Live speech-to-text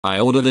I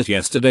ordered it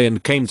yesterday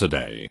and came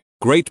today.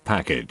 Great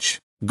package.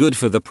 Good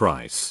for the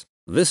price.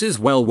 This is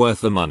well worth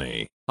the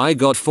money. I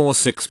got 4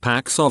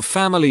 6-packs of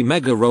family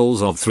mega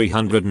rolls of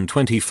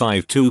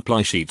 325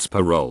 2-ply sheets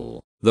per roll.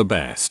 The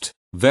best.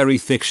 Very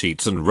thick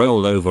sheets and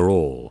roll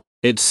overall.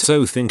 It's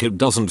so thick it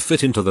doesn't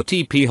fit into the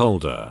TP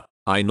holder.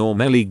 I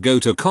normally go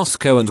to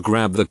Costco and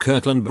grab the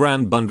Kirkland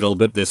brand bundle,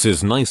 but this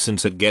is nice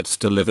since it gets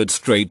delivered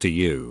straight to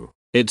you.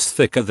 It's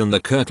thicker than the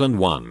Kirkland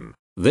one.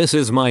 This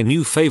is my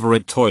new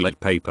favorite toilet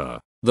paper.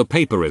 The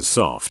paper is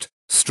soft,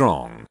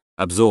 strong,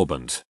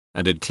 absorbent,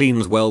 and it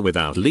cleans well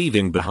without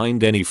leaving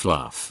behind any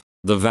fluff.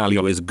 The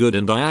value is good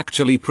and I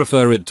actually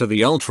prefer it to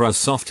the ultra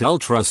soft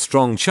ultra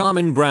strong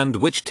Charmin brand,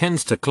 which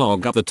tends to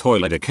clog up the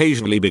toilet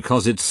occasionally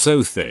because it's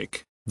so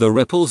thick. The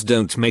ripples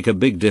don't make a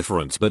big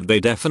difference, but they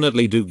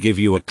definitely do give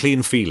you a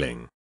clean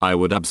feeling. I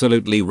would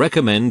absolutely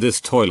recommend this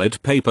toilet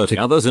paper to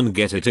others and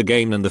get it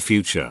again in the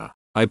future.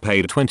 I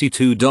paid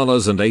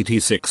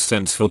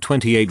 $22.86 for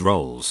 28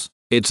 rolls.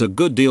 It's a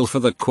good deal for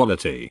the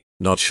quality.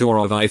 Not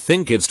sure if I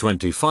think it's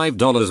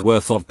 $25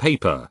 worth of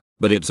paper,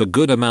 but it's a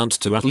good amount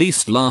to at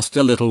least last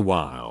a little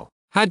while.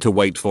 Had to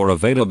wait for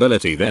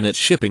availability, then its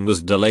shipping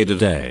was delayed a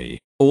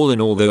day. All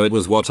in all though, it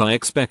was what I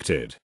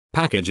expected.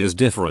 Package is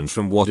different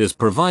from what is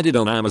provided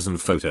on Amazon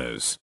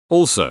photos.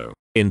 Also,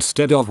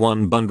 instead of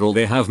one bundle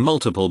they have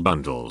multiple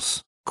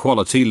bundles.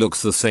 Quality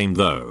looks the same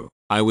though.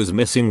 I was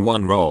missing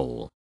one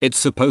roll. It's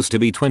supposed to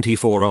be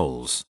 24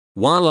 rolls.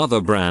 While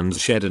other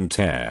brands shed and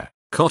tear,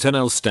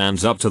 Cottonelle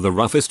stands up to the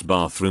roughest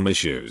bathroom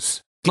issues.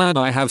 Glad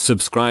I have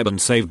subscribed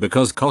and saved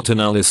because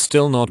Cottonelle is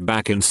still not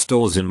back in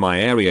stores in my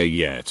area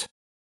yet.